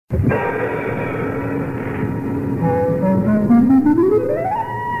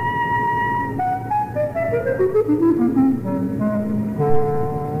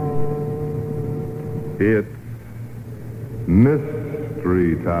It's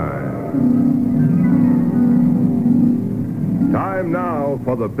mystery time. Time now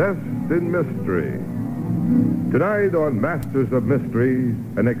for the best in mystery. Tonight on Masters of Mystery,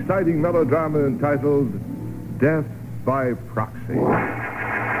 an exciting melodrama entitled Death by Proxy.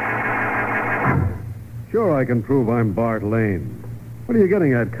 Sure, I can prove I'm Bart Lane. What are you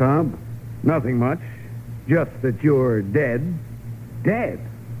getting at, Cobb? Nothing much. Just that you're dead. Dead?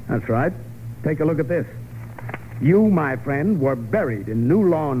 That's right. Take a look at this. You, my friend, were buried in New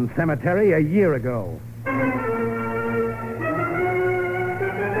Lawn Cemetery a year ago.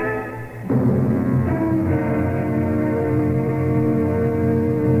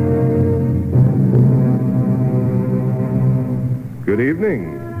 Good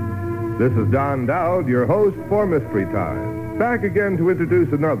evening. This is Don Dowd, your host for Mystery Time. Back again to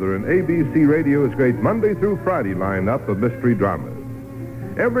introduce another in ABC Radio's great Monday through Friday lineup of mystery dramas.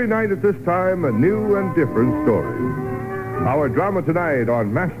 Every night at this time, a new and different story. Our drama tonight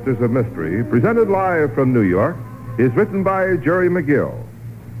on Masters of Mystery, presented live from New York, is written by Jerry McGill.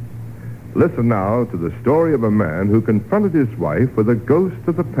 Listen now to the story of a man who confronted his wife with a ghost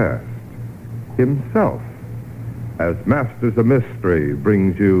of the past, himself, as Masters of Mystery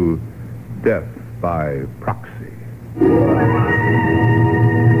brings you Death by Proxy.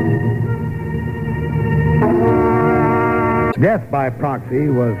 Death by Proxy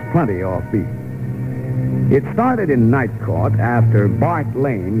was plenty offbeat. It started in night court after Bart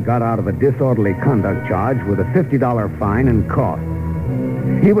Lane got out of a disorderly conduct charge with a $50 fine and cost.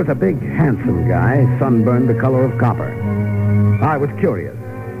 He was a big, handsome guy, sunburned the color of copper. I was curious.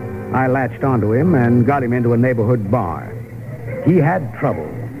 I latched onto him and got him into a neighborhood bar. He had trouble,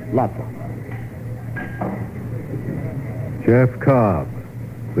 lots of them. Jeff Cobb.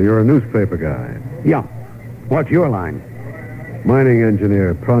 So you're a newspaper guy. Yeah. What's your line? Mining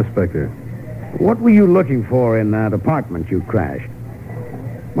engineer, prospector. What were you looking for in that apartment you crashed?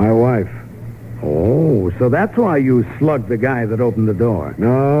 My wife. Oh, so that's why you slugged the guy that opened the door.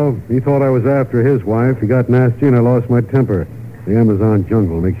 No, he thought I was after his wife. He got nasty and I lost my temper. The Amazon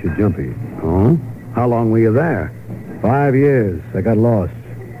jungle makes you jumpy. Oh? How long were you there? 5 years. I got lost.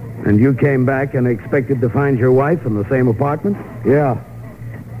 And you came back and expected to find your wife in the same apartment? Yeah.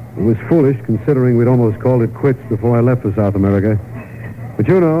 It was foolish, considering we'd almost called it quits before I left for South America. But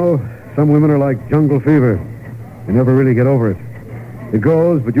you know, some women are like jungle fever. They never really get over it. It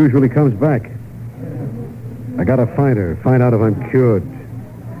goes, but usually comes back. I gotta find her, find out if I'm cured.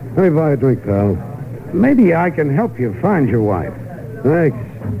 Let me buy a drink, pal. Maybe I can help you find your wife. Thanks.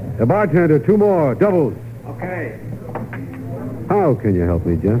 The bartender, 2 more, doubles. Okay. How can you help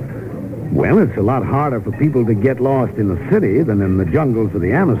me, Jeff? Well, it's a lot harder for people to get lost in the city than in the jungles of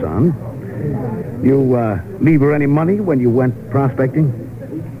the Amazon. You leave her any money when you went prospecting?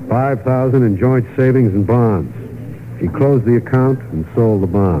 $5,000 in joint savings and bonds. She closed the account and sold the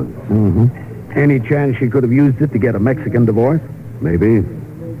bonds. Mm-hmm. Any chance she could have used it to get a Mexican divorce? Maybe.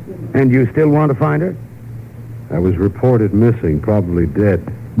 And you still want to find her? I was reported missing, probably dead.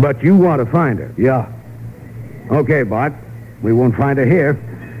 But you want to find her? Yeah. Okay, Bart. We won't find her here.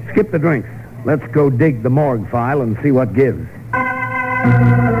 Skip the drinks. Let's go dig the morgue file and see what gives.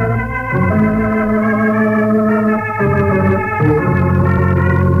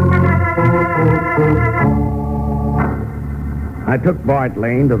 I took Bart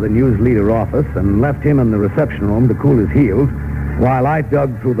Lane to the news leader office and left him in the reception room to cool his heels while I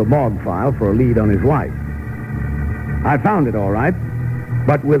dug through the morgue file for a lead on his wife. I found it all right,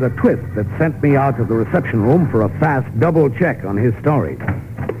 but with a twist that sent me out to the reception room for a fast double check on his story.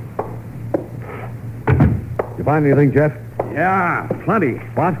 You find anything, Jeff? Yeah, plenty.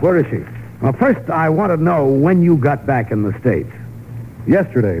 What? Where is she? Well, first, I want to know when you got back in the States.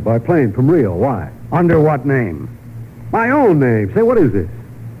 Yesterday, by plane from Rio. Why? Under what name? My own name. Say, what is this?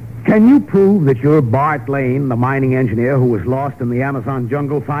 Can you prove that you're Bart Lane, the mining engineer who was lost in the Amazon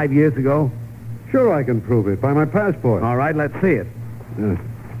jungle 5 years ago? Sure I can prove it, by my passport. All right, let's see it. The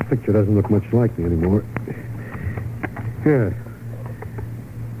picture doesn't look much like me anymore. Here.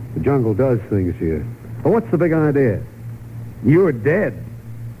 The jungle does things here. But what's the big idea? You're dead.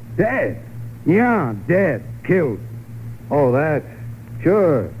 Dead? Yeah, dead. Killed. Oh, that.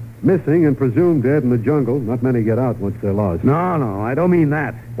 Sure. Missing and presumed dead in the jungle. Not many get out once they're lost. No, I don't mean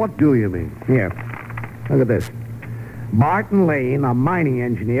that. What do you mean? Here. Look at this. Barton Lane, a mining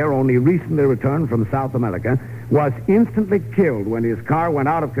engineer only recently returned from South America, was instantly killed when his car went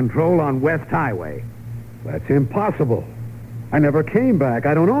out of control on West Highway. That's impossible. I never came back.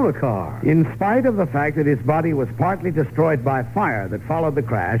 I don't own a car. In spite of the fact that his body was partly destroyed by fire that followed the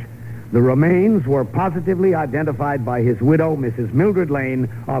crash, The remains were positively identified by his widow, Mrs. Mildred Lane,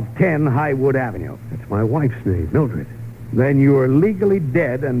 of 10 Highwood Avenue. That's my wife's name, Mildred. Then you were legally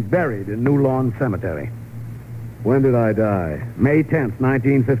dead and buried in New Lawn Cemetery. When did I die? May 10th,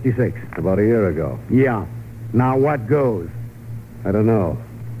 1956. About a year ago. Yeah. Now what goes? I don't know,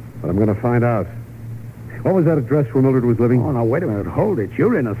 but I'm going to find out. What was that address where Mildred was living? Oh, now, wait a minute. Hold it.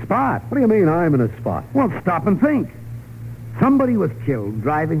 You're in a spot. What do you mean I'm in a spot? Well, stop and think. Somebody was killed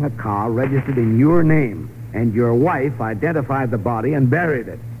driving a car registered in your name, and your wife identified the body and buried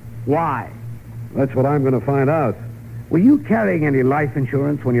it. Why? That's what I'm going to find out. Were you carrying any life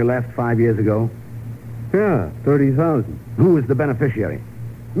insurance when you left 5 years ago? Yeah, $30,000. Who was the beneficiary?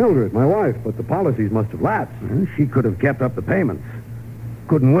 Mildred, my wife, but the policies must have lapsed. Well, she could have kept up the payments.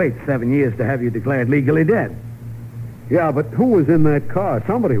 Couldn't wait 7 years to have you declared legally dead. Yeah, but who was in that car?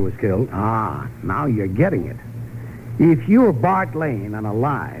 Somebody was killed. Ah, now you're getting it. If you're Bart Lane and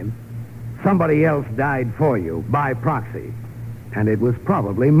alive, somebody else died for you by proxy. And it was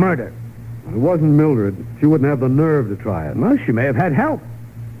probably murder. It wasn't Mildred. She wouldn't have the nerve to try it. Well, she may have had help.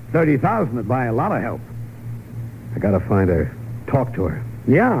 $30,000 would buy a lot of help. I got to find her. Talk to her.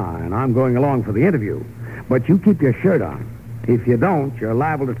 Yeah, and I'm going along for the interview. But you keep your shirt on. If you don't, you're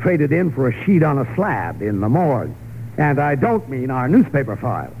liable to trade it in for a sheet on a slab in the morgue. And I don't mean our newspaper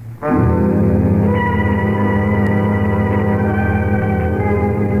file.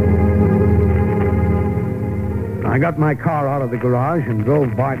 I got my car out of the garage and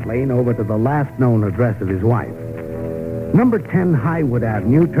drove Bart Lane over to the last known address of his wife. Number 10 Highwood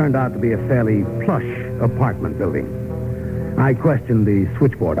Avenue turned out to be a fairly plush apartment building. I questioned the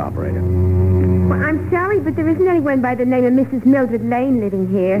switchboard operator. Well, I'm sorry, but there isn't anyone by the name of Mrs. Mildred Lane living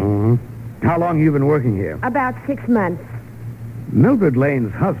here. Mm-hmm. How long have you been working here? About 6 months. Mildred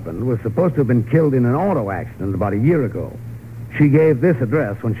Lane's husband was supposed to have been killed in an auto accident about a year ago. She gave this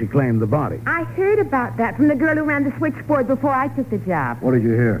address when she claimed the body. I heard about that from the girl who ran the switchboard before I took the job. What did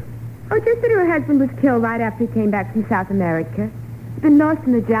you hear? Oh, just that her husband was killed right after he came back from South America. He's been lost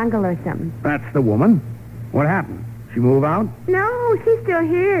in the jungle or something. That's the woman. What happened? She move out? No, she's still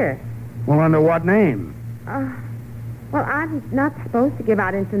here. Well, under what name? Well, I'm not supposed to give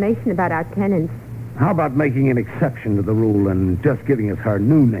out information about our tenants. How about making an exception to the rule and just giving us her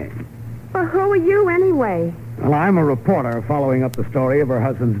new name? Well, who are you anyway? Well, I'm a reporter following up the story of her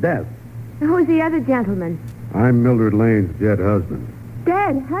husband's death. Who's the other gentleman? I'm Mildred Lane's dead husband.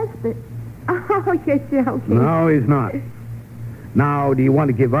 Dead husband? Oh, you're joking. No, he's not. Now, do you want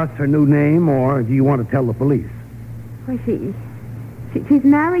to give us her new name, or do you want to tell the police? Well, she's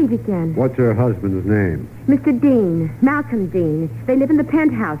married again. What's her husband's name? Mr. Dean, Malcolm Dean. They live in the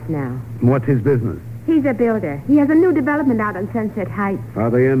penthouse now. What's his business? He's a builder. He has a new development out on Sunset Heights. Are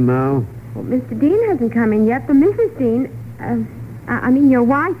they in now? Well, Mr. Dean hasn't come in yet, but Mrs. Dean, I mean, your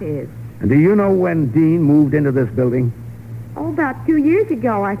wife is. And do you know when Dean moved into this building? Oh, about 2 years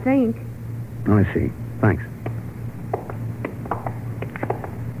ago, I think. I see. Thanks.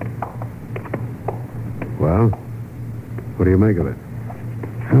 Well, what do you make of it?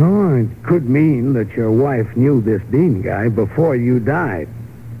 Oh, it could mean that your wife knew this Dean guy before you died.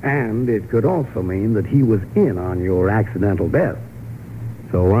 And it could also mean that he was in on your accidental death.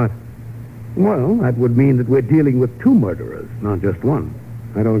 So what? Well, that would mean that we're dealing with two murderers, not just one.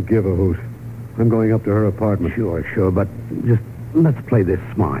 I don't give a hoot. I'm going up to her apartment. Sure, but just let's play this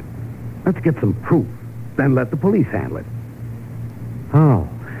smart. Let's get some proof, then let the police handle it. How?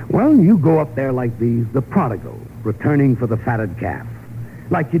 Well, you go up there like the prodigal, returning for the fatted calf.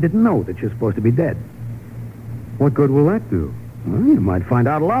 Like you didn't know that you're supposed to be dead. What good will that do? Well, you might find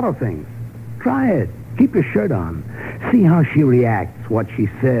out a lot of things. Try it. Keep your shirt on. See how she reacts, what she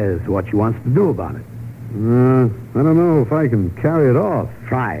says, what she wants to do about it. I don't know if I can carry it off.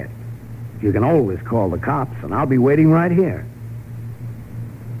 Try it. You can always call the cops, and I'll be waiting right here.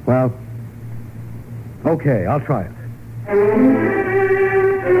 Well, okay, I'll try it.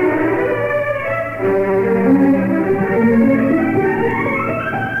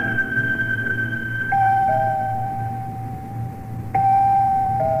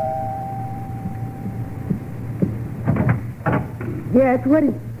 Yes, what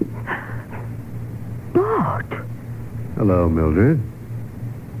is... Bart! Hello, Mildred.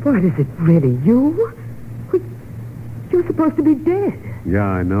 Bart, is it really you? You're supposed to be dead. Yeah,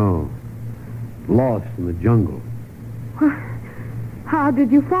 I know. Lost in the jungle. How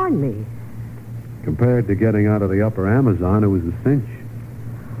did you find me? Compared to getting out of the upper Amazon, it was a cinch.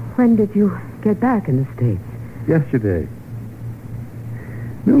 When did you get back in the States? Yesterday.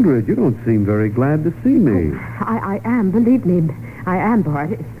 Mildred, you don't seem very glad to see me. I am, believe me. I am,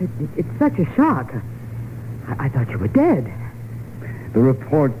 Bart. It's such a shock. I thought you were dead. The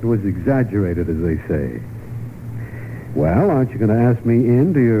report was exaggerated, as they say. Well, aren't you going to ask me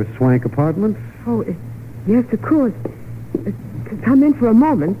in to your swank apartment? Oh, yes, of course. Come in for a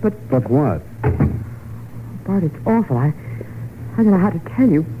moment, but... But what? Bart, it's awful. I don't know how to tell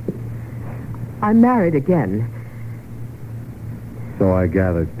you. I'm married again. So I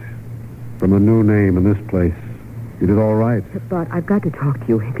gathered. From a new name in this place. You did all right. But I've got to talk to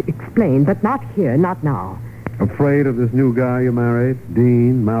you. Explain, but not here, not now. Afraid of this new guy you married?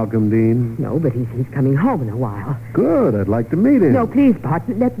 Dean, Malcolm Dean? No, but he's coming home in a while. Good. I'd like to meet him. No, please, Bart.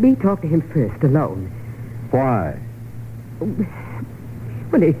 Let me talk to him first, alone. Why?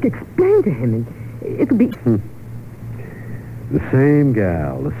 Well, explain to him, and it'll be... The same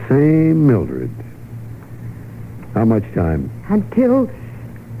gal, the same Mildred. How much time? Until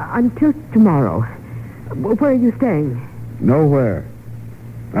tomorrow. Where are you staying? Nowhere.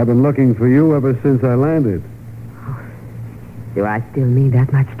 I've been looking for you ever since I landed. Do I still mean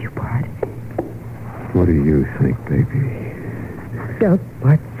that much to you, Bart? What do you think, baby? Don't,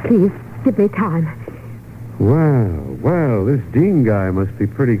 Bart. Please, give me time. Well, this Dean guy must be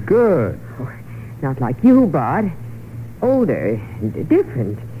pretty good. Oh, not like you, Bart. Older,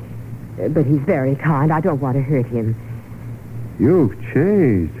 different. But he's very kind. I don't want to hurt him. You've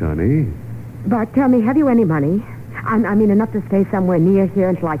changed, honey. Bart, tell me, have you any money? I mean, enough to stay somewhere near here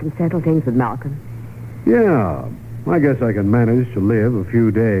until I can settle things with Malcolm. Yeah, I guess I can manage to live a few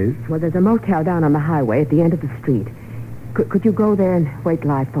days. Well, there's a motel down on the highway at the end of the street. Could you go there and wait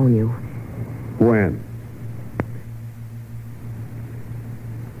till I phone you? When?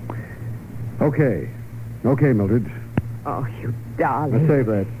 Okay, Mildred. Oh, you darling. I'll save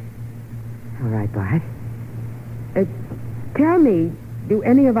that. All right, Bart. Tell me, do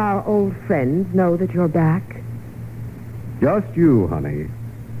any of our old friends know that you're back? Just you, honey.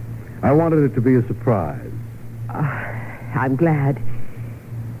 I wanted it to be a surprise. I'm glad.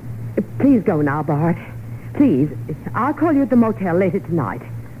 Please go now, Bart. Please. I'll call you at the motel later tonight.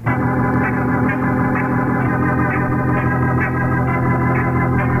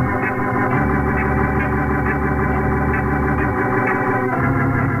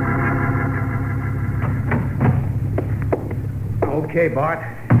 Okay, Bart.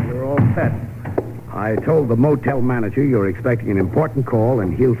 You're all set. I told the motel manager you're expecting an important call,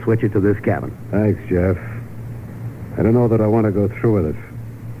 and he'll switch it to this cabin. Thanks, Jeff. I don't know that I want to go through with it.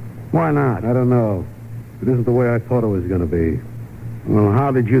 Why not? I don't know. It isn't the way I thought it was going to be. Well,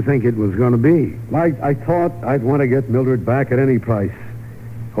 how did you think it was going to be? I thought I'd want to get Mildred back at any price.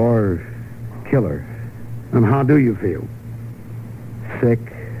 Or kill her. And how do you feel? Sick,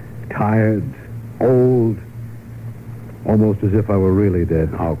 tired, old. Almost as if I were really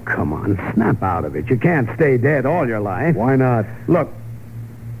dead. Oh, come on. Snap out of it. You can't stay dead all your life. Why not? Look,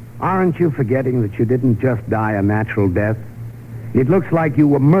 aren't you forgetting that you didn't just die a natural death? It looks like you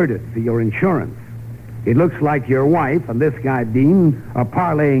were murdered for your insurance. It looks like your wife and this guy, Dean, are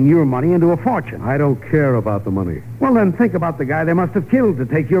parlaying your money into a fortune. I don't care about the money. Well, then think about the guy they must have killed to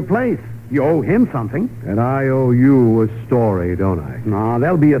take your place. You owe him something. And I owe you a story, don't I? No,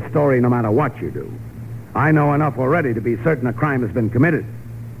 there'll be a story no matter what you do. I know enough already to be certain a crime has been committed.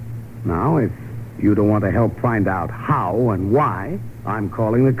 Now, if you don't want to help find out how and why, I'm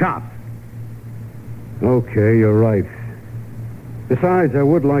calling the cops. Okay, you're right. Besides, I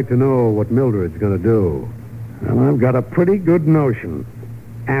would like to know what Mildred's going to do. Well, I've got a pretty good notion.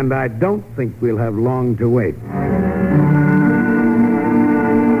 And I don't think we'll have long to wait.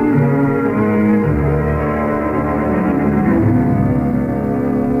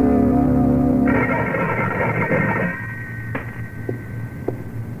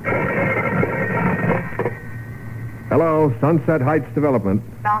 Hello, Sunset Heights Development.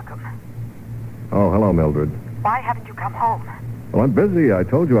 Malcolm, Oh, hello, Mildred. why haven't you come home? Well, I'm busy. I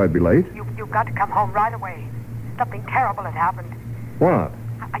told you I'd be late. You've got to come home right away. Something terrible had happened. What?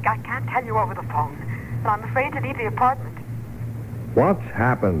 I can't tell you over the phone, and I'm afraid to leave the apartment. What's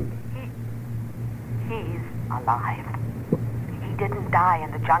happened? He's alive. He didn't die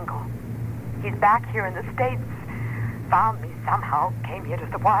in the jungle. He's back here in the States. Found me somehow. Came here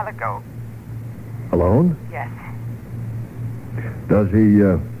just a while ago. Alone? Yes. Does he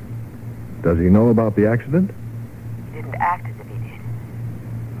know about the accident? He didn't act as if he did.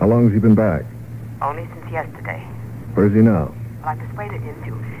 How long has he been back? Only since yesterday. Where's he now? Well, I persuaded him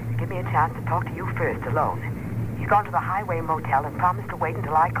to give me a chance to talk to you first, alone. He's gone to the Highway Motel and promised to wait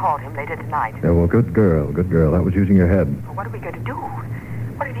until I called him later tonight. Yeah, well, good girl. That was using your head. Well, what are we going to do?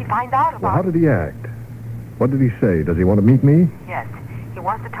 What did he find out about? Well, how did he act? What did he say? Does he want to meet me? Yes, he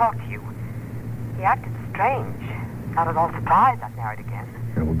wants to talk to you. He acted strange. Not at all surprised I'm married again.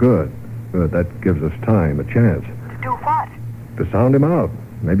 Yeah, well, good. That gives us time, a chance. To do what? To sound him out.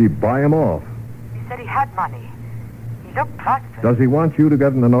 Maybe buy him off. He said he had money. He looked prosperous. Does he want you to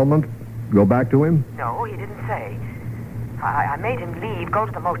get an annulment? Go back to him? No, he didn't say. I made him leave, go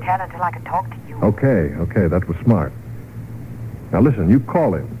to the motel until I could talk to you. Okay, that was smart. Now listen, you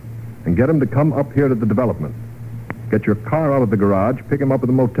call him and get him to come up here to the development. Get your car out of the garage, pick him up at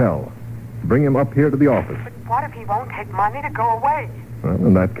the motel. Bring him up here to the office. But what if he won't take money to go away? Well,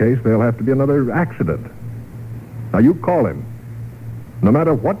 in that case, there'll have to be another accident. Now you call him. No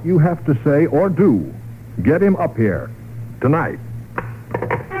matter what you have to say or do, get him up here. Tonight.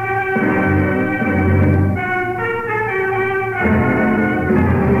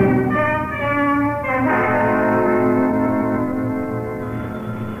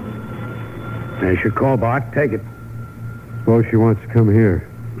 There's your call, Bart. Take it. Suppose she wants to come here.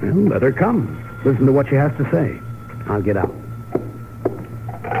 Well, let her come. Listen to what she has to say. I'll get out.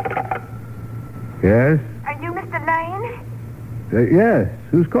 Yes? Are you Mr. Lane? Yes.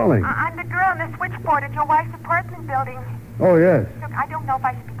 Who's calling? I'm the girl in the switchboard at your wife's apartment building. Oh, yes. Look, I don't know if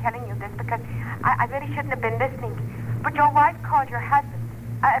I should be telling you this because I really shouldn't have been listening. But your wife called your husband,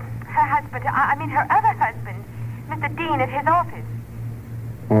 her other husband, Mr. Dean, at his office.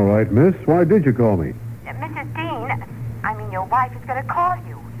 All right, miss. Why did you call me? Mrs. Dean, your wife is going to call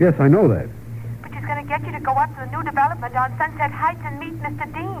you. Yes, I know that. But she's going to get you to go up to the new development on Sunset Heights and meet Mr.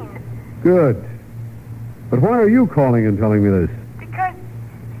 Dean. Good. But why are you calling and telling me this?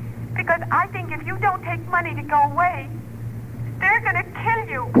 Because I think if you don't take money to go away, they're going to kill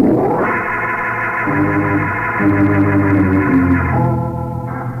you.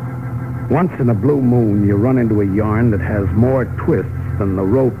 Once in a blue moon, you run into a yarn that has more twists than the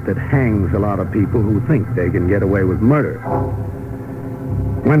rope that hangs a lot of people who think they can get away with murder.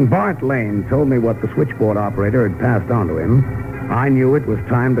 When Bart Lane told me what the switchboard operator had passed on to him, I knew it was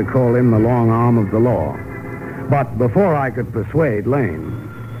time to call in the long arm of the law. But before I could persuade Lane...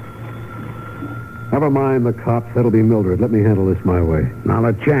 Never mind the cops. That'll be Mildred. Let me handle this my way. Not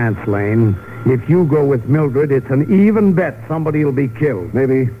a chance, Lane. If you go with Mildred, it's an even bet somebody will be killed.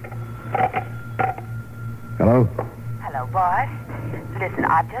 Maybe. Hello? Hello, Bart. Listen,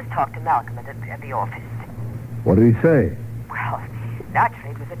 I've just talked to Malcolm at the office. What did he say? Well,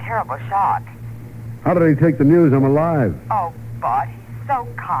 naturally, it was a terrible shock. How did he take the news I'm alive? Oh, Bart, he's so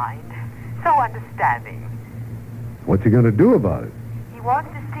kind, so understanding. What's he going to do about it? He wants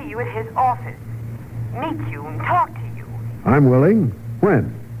to see you at his office, meet you and talk to you. I'm willing.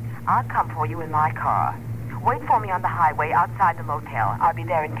 When? I'll come for you in my car. Wait for me on the highway outside the motel. I'll be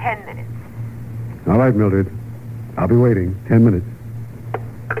there in 10 minutes. All right, Mildred. I'll be waiting. 10 minutes.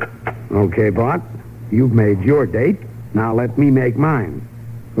 Okay, Bart. You've made your date. Now let me make mine.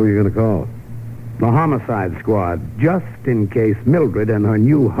 Who are you going to call? The homicide squad, just in case Mildred and her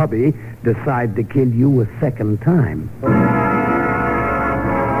new hubby decide to kill you a second time.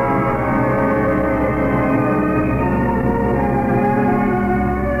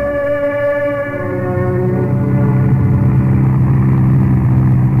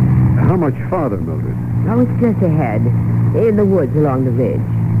 How much farther, Mildred? Oh, it's just ahead, in the woods along the ridge.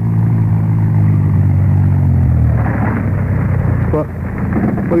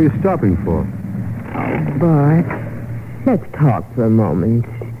 What are you stopping for? Oh, Bart, let's talk for a moment.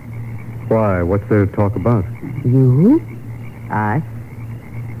 Why? What's there to talk about? You? Us?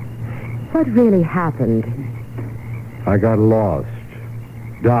 What really happened? I got lost.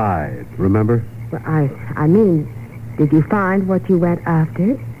 Died, remember? Well, I mean, did you find what you went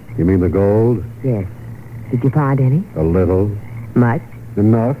after? You mean the gold? Yes. Did you find any? A little. Much?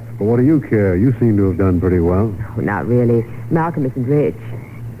 Enough. But what do you care? You seem to have done pretty well. Oh, not really. Malcolm isn't rich.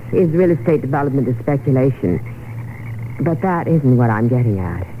 His real estate development is speculation. But that isn't what I'm getting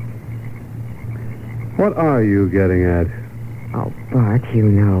at. What are you getting at? Oh, Bart, you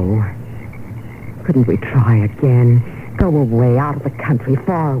know. Couldn't we try again? Go away, out of the country,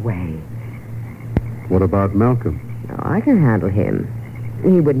 far away. What about Malcolm? Oh, I can handle him.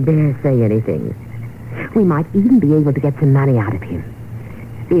 He wouldn't dare say anything. We might even be able to get some money out of him.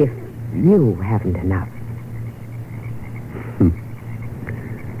 If you haven't enough.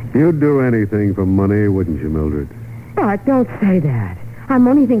 You'd do anything for money, wouldn't you, Mildred? Bart, don't say that. I'm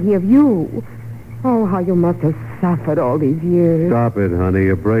only thinking of you. Oh, how you must have suffered all these years. Stop it, honey.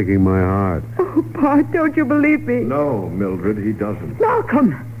 You're breaking my heart. Oh, Bart, don't you believe me? No, Mildred, he doesn't.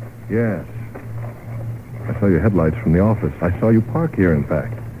 Malcolm! Yes. I saw your headlights from the office. I saw you park here, in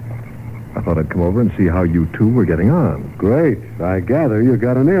fact. I thought I'd come over and see how you two were getting on. Great. I gather you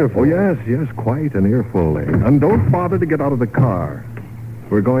got an earful. Oh, yes, quite an earful, Lane. And don't bother to get out of the car.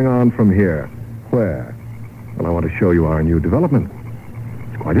 We're going on from here. Where? Well, I want to show you our new development.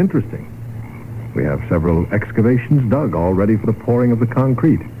 It's quite interesting. We have several excavations dug, all ready for the pouring of the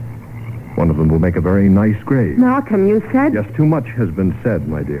concrete. One of them will make a very nice grave. Malcolm, you said... Yes, too much has been said,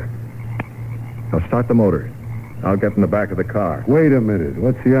 my dear. Now start the motor. I'll get in the back of the car. Wait a minute.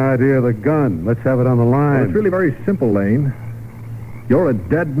 What's the idea of the gun? Let's have it on the line. Well, it's really very simple, Lane. You're a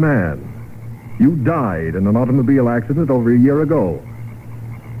dead man. You died in an automobile accident over a year ago.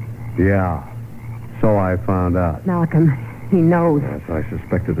 Yeah. So I found out. Malcolm, he knows. Yes, I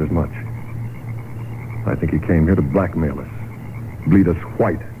suspected as much. I think he came here to blackmail us. Bleed us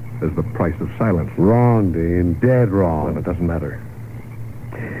white as the price of silence. Wrong, Dean. Dead wrong. Well, it doesn't matter.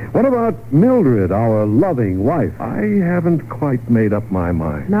 What about Mildred, our loving wife? I haven't quite made up my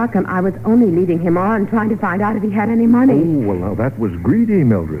mind. Malcolm, I was only leading him on, trying to find out if he had any money. Oh, well, now that was greedy,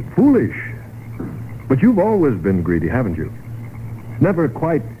 Mildred. Foolish. But you've always been greedy, haven't you? Never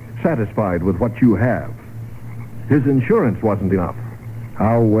quite satisfied with what you have. His insurance wasn't enough.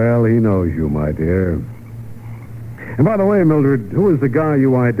 How well he knows you, my dear. And by the way, Mildred, who is the guy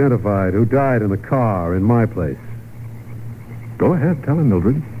you identified who died in the car in my place? Go ahead, tell him,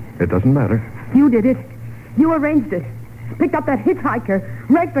 Mildred. It doesn't matter. You did it. You arranged it. Picked up that hitchhiker,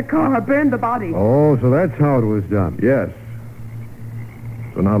 wrecked the car, burned the body. Oh, so that's how it was done. Yes.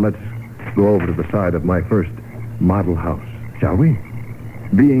 So now let's go over to the side of my first model house, shall we?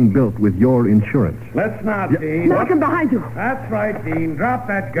 Being built with your insurance. Let's not, Dean. Malcolm, behind you. That's right, Dean. Drop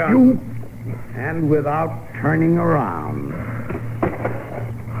that gun. And without turning around.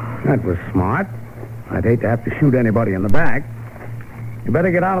 That was smart. I'd hate to have to shoot anybody in the back. You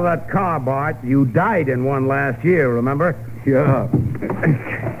better get out of that car, Bart. You died in one last year, remember? Yeah.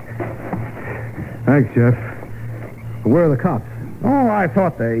 Thanks, Jeff. Where are the cops? Oh, I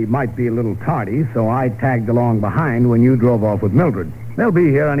thought they might be a little tardy, so I tagged along behind when you drove off with Mildred. They'll be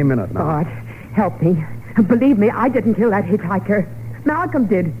here any minute now. Bart, help me. Believe me, I didn't kill that hitchhiker. Malcolm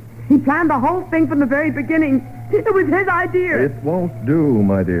did. He planned the whole thing from the very beginning. It was his idea. It won't do,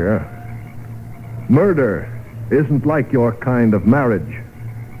 my dear. Murder isn't like your kind of marriage.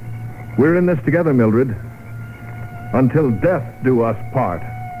 We're in this together, Mildred. Until death do us part.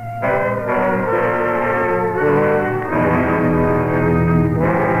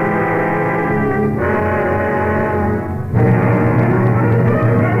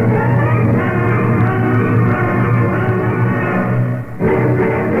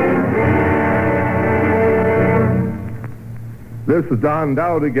 This is Don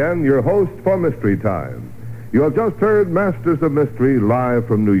Dowd again, your host for Mystery Time. You have just heard Masters of Mystery live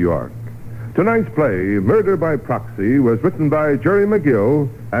from New York. Tonight's play, Murder by Proxy, was written by Jerry McGill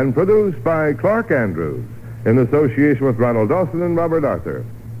and produced by Clark Andrews in association with Ronald Dawson and Robert Arthur.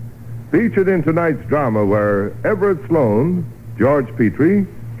 Featured in tonight's drama were Everett Sloan, George Petrie,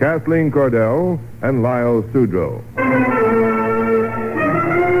 Kathleen Cordell, and Lyle Sudrow.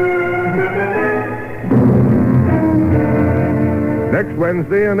 Next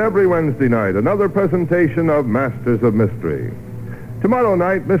Wednesday and every Wednesday night, another presentation of Masters of Mystery. Tomorrow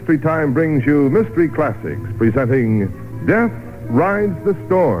night, Mystery Time brings you Mystery Classics, presenting Death Rides the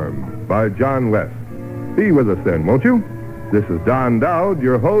Storm by John West. Be with us then, won't you? This is Don Dowd,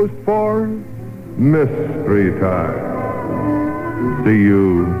 your host for Mystery Time. See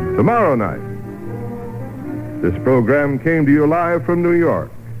you tomorrow night. This program came to you live from New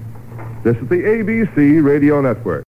York. This is the ABC Radio Network.